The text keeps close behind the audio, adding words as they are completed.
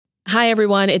Hi,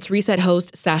 everyone. It's Reset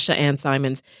host Sasha Ann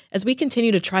Simons. As we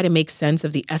continue to try to make sense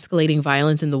of the escalating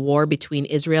violence in the war between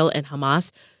Israel and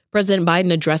Hamas, President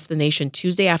Biden addressed the nation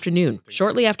Tuesday afternoon,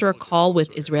 shortly after a call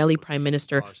with Israeli Prime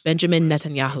Minister Benjamin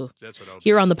Netanyahu.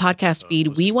 Here on the podcast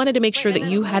feed, we wanted to make sure that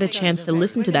you had a chance to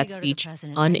listen to that speech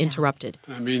uninterrupted.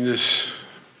 I mean this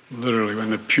literally,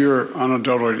 when the pure,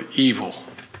 unadulterated evil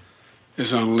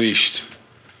is unleashed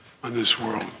on this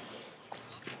world.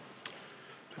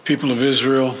 The people of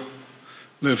Israel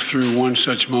lived through one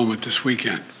such moment this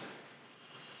weekend.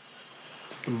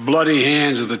 The bloody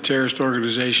hands of the terrorist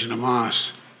organization Hamas,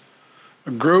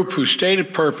 a group whose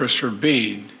stated purpose for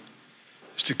being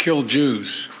is to kill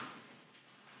Jews.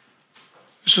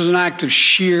 This was an act of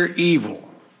sheer evil.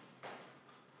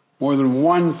 More than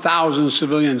 1,000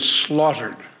 civilians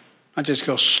slaughtered, not just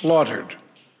killed, slaughtered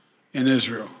in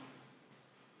Israel.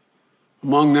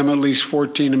 Among them, at least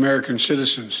 14 American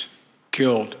citizens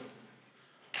killed.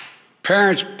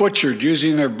 Parents butchered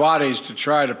using their bodies to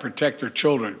try to protect their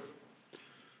children.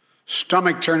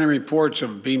 Stomach-turning reports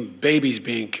of babies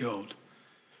being killed.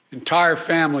 Entire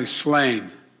families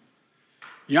slain.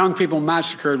 Young people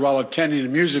massacred while attending a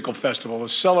musical festival to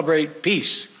celebrate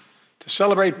peace.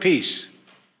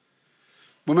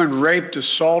 Women raped,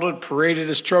 assaulted,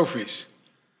 paraded as trophies.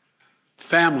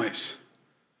 Families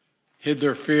hid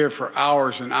their fear for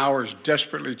hours and hours,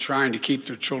 desperately trying to keep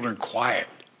their children quiet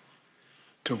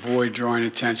to avoid drawing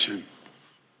attention.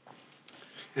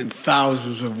 And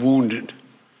thousands of wounded,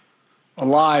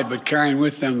 alive but carrying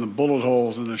with them the bullet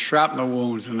holes and the shrapnel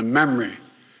wounds and the memory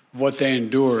of what they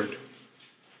endured.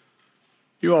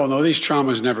 You all know these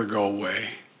traumas never go away.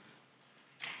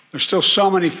 There's still so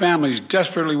many families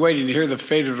desperately waiting to hear the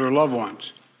fate of their loved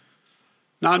ones,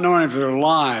 not knowing if they're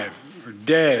alive or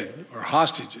dead or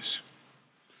hostages.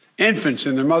 Infants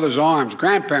in their mother's arms,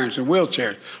 grandparents in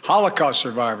wheelchairs, Holocaust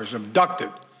survivors abducted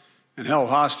and held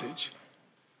hostage.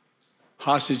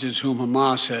 Hostages whom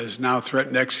Hamas has now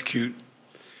threatened to execute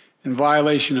in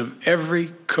violation of every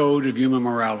code of human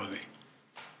morality.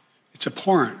 It's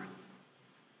abhorrent.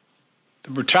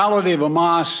 The brutality of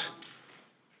Hamas,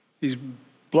 these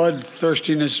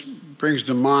bloodthirstiness brings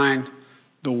to mind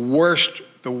the worst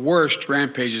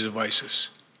rampages of ISIS.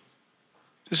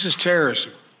 This is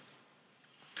terrorism.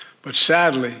 But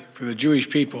sadly, for the Jewish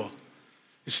people,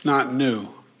 it's not new.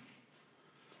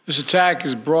 This attack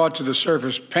has brought to the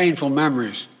surface painful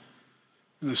memories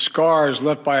and the scars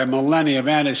left by a millennia of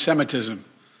anti-Semitism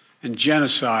and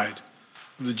genocide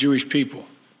of the Jewish people.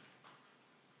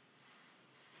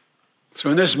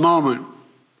 So in this moment,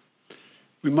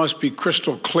 we must be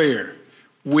crystal clear.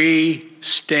 We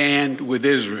stand with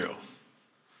Israel.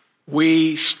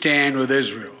 We stand with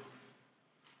Israel.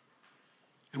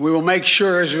 And we will make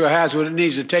sure Israel has what it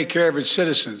needs to take care of its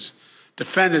citizens,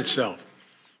 defend itself,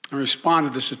 and respond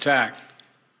to this attack.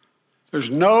 There's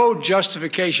no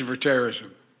justification for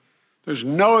terrorism. There's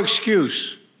no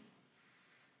excuse.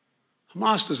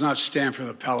 Hamas does not stand for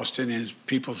the Palestinian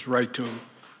people's right to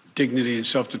dignity and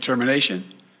self-determination.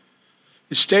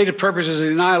 Its stated purpose is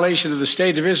the annihilation of the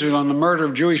state of Israel and the murder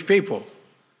of Jewish people.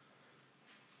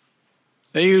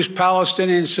 They use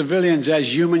Palestinian civilians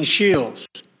as human shields.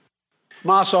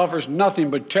 Hamas offers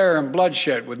nothing but terror and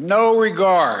bloodshed with no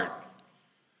regard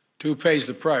to who pays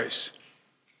the price.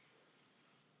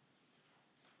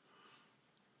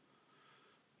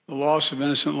 The loss of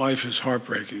innocent life is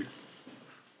heartbreaking.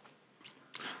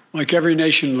 Like every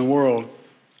nation in the world,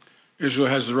 Israel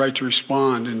has the right to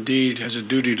respond, indeed has a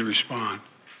duty to respond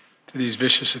to these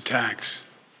vicious attacks.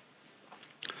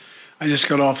 I just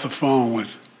got off the phone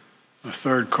with a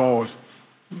third call with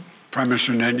Prime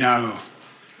Minister Netanyahu,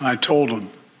 and I told him,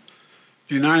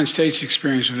 the United States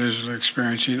experience what Israel is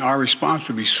experiencing, our response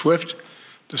would be swift,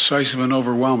 decisive, and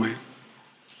overwhelming.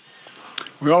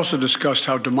 We also discussed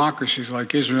how democracies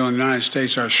like Israel and the United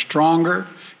States are stronger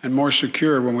and more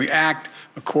secure when we act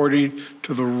according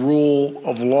to the rule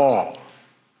of law.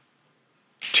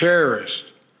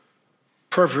 Terrorists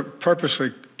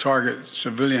purposely target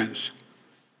civilians,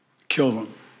 kill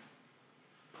them.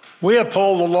 We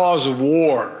uphold the laws of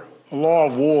war, the law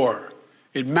of war.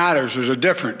 It matters. There's a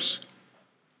difference.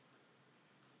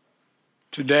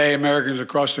 Today, Americans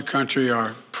across the country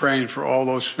are praying for all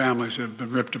those families that have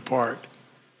been ripped apart.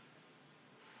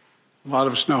 A lot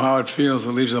of us know how it feels.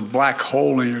 It leaves a black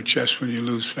hole in your chest when you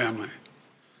lose family.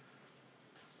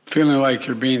 Feeling like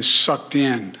you're being sucked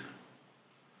in.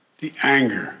 The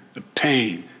anger, the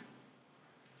pain,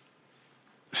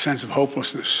 the sense of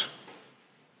hopelessness.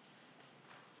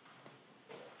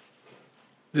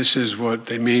 This is what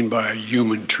they mean by a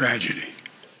human tragedy,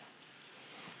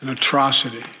 an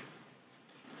atrocity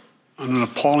on an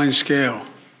appalling scale.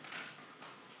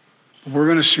 We're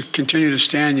going to continue to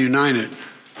stand united,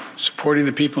 supporting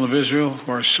the people of Israel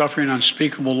who are suffering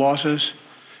unspeakable losses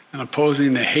and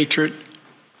opposing the hatred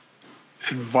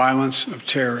and violence of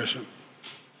terrorism.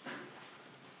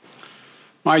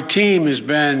 My team has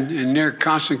been in near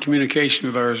constant communication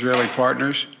with our Israeli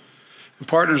partners and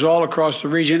partners all across the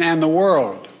region and the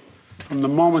world from the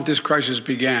moment this crisis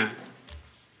began.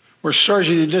 We're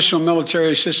surging additional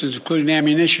military assistance, including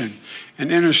ammunition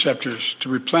and interceptors, to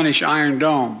replenish Iron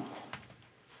Dome.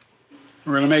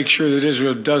 We're going to make sure that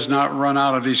Israel does not run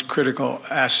out of these critical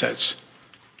assets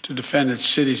to defend its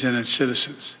cities and its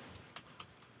citizens.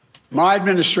 My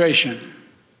administration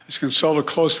has consulted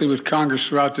closely with Congress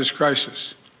throughout this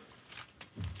crisis.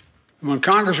 And when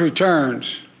Congress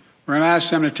returns, we're going to ask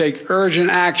them to take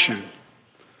urgent action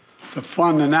to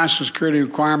fund the national security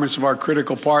requirements of our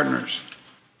critical partners.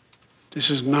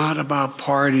 This is not about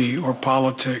party or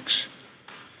politics.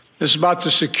 This is about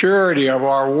the security of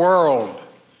our world,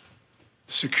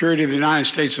 the security of the United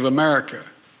States of America.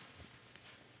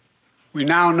 We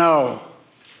now know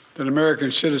that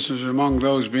American citizens are among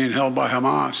those being held by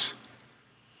Hamas.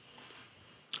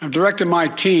 I've directed my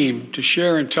team to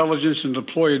share intelligence and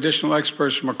deploy additional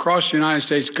experts from across the United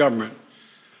States government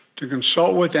to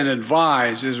consult with and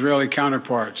advise Israeli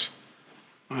counterparts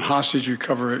on hostage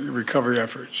recovery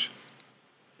efforts.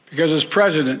 Because as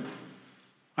president,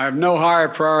 I have no higher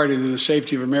priority than the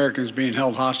safety of Americans being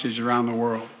held hostage around the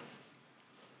world.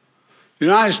 The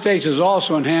United States has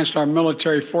also enhanced our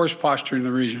military force posture in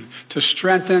the region to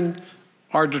strengthen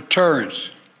our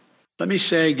deterrence. Let me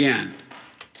say again,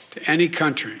 to any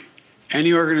country,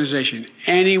 any organization,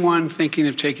 anyone thinking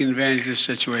of taking advantage of this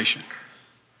situation,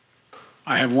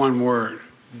 I have one word: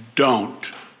 don't.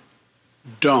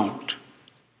 Don't.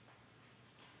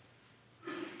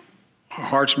 Our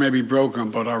hearts may be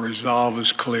broken, but our resolve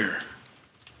is clear.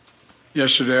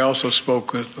 Yesterday, I also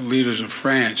spoke with the leaders of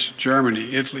France,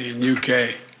 Germany, Italy, and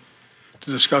UK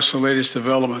to discuss the latest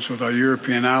developments with our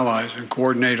European allies and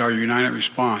coordinate our united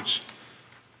response.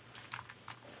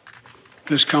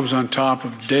 This comes on top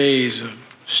of days of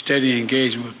steady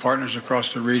engagement with partners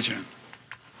across the region.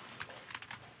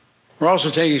 We're also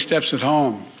taking steps at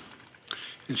home.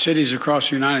 In cities across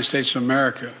the United States of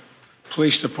America,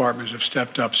 police departments have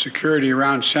stepped up security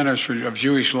around centers of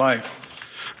Jewish life.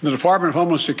 The Department of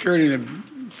Homeland Security and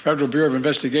the Federal Bureau of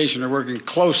Investigation are working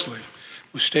closely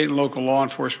with state and local law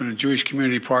enforcement and Jewish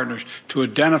community partners to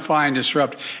identify and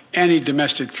disrupt any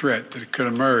domestic threat that could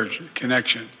emerge in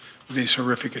connection with these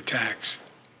horrific attacks.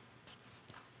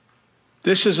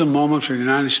 This is a moment for the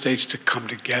United States to come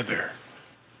together,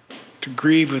 to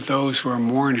grieve with those who are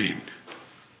mourning.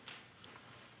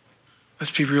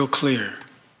 Let's be real clear.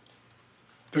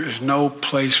 There is no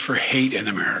place for hate in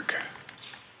America.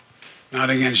 Not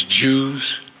against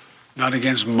Jews, not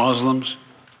against Muslims,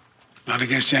 not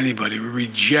against anybody. We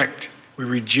reject. What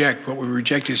we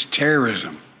reject is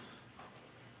terrorism.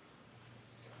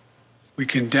 We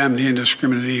condemn the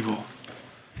indiscriminate evil,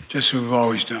 just as we've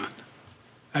always done.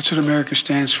 That's what America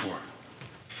stands for.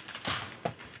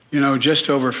 You know, just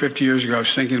over 50 years ago, I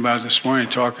was thinking about it this morning,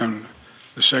 talking to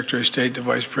the Secretary of State, the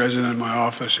Vice President in my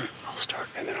office. I'll start,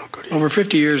 and then I'll go to you. Over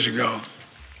 50 years ago,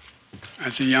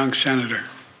 as a young senator,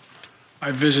 I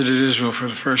visited Israel for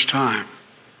the first time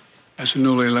as a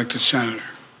newly elected senator.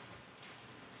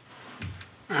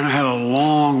 And I had a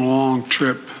long, long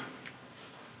trip,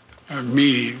 a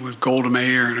meeting with Golda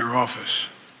Meir in her office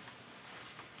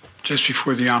just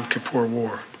before the Yom Kippur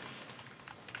War.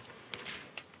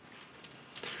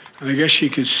 And I guess she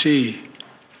could see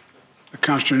the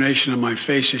consternation on my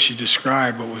face as she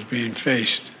described what was being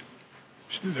faced,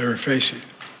 they were facing.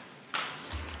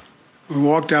 We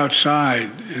walked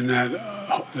outside in that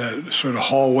sort of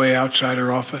hallway outside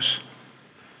her office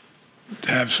to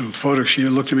have some photos. She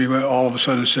looked at me all of a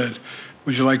sudden and said,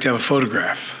 "Would you like to have a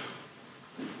photograph?"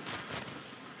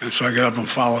 And so I got up and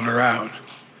followed her out.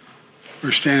 We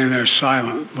were standing there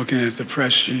silent, looking at the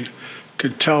press. She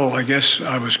could tell, I guess,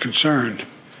 I was concerned.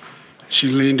 She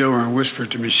leaned over and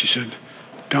whispered to me, she said,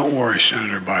 "Don't worry,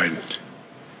 Senator Biden.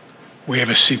 We have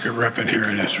a secret weapon here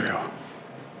in Israel."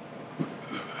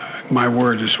 My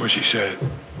word is what she said.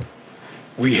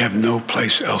 We have no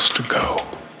place else to go.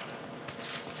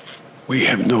 We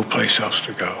have no place else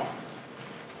to go.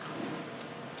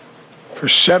 For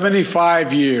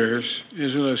 75 years,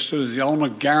 Israel has stood as the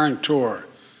ultimate guarantor of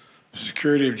the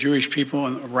security of Jewish people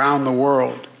around the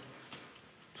world,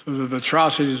 so that the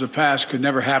atrocities of the past could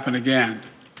never happen again.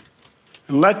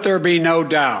 And let there be no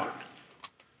doubt,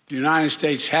 the United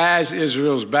States has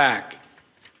Israel's back.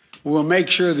 We will make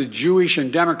sure the Jewish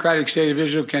and democratic state of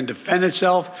Israel can defend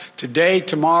itself today,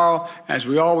 tomorrow, as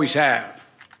we always have.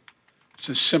 It's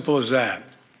as simple as that.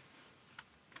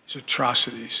 These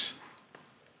atrocities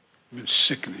have been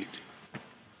sickening.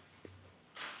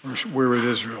 We're with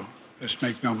Israel. Let's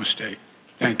make no mistake.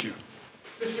 Thank you.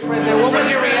 Mr. President, what was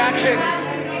your reaction?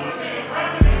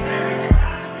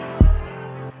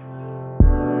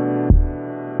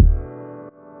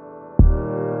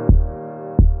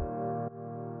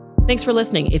 Thanks for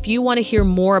listening. If you want to hear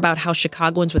more about how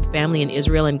Chicagoans with family in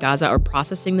Israel and Gaza are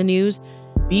processing the news,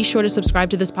 be sure to subscribe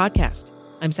to this podcast.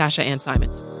 I'm Sasha Ann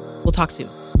Simons. We'll talk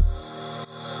soon.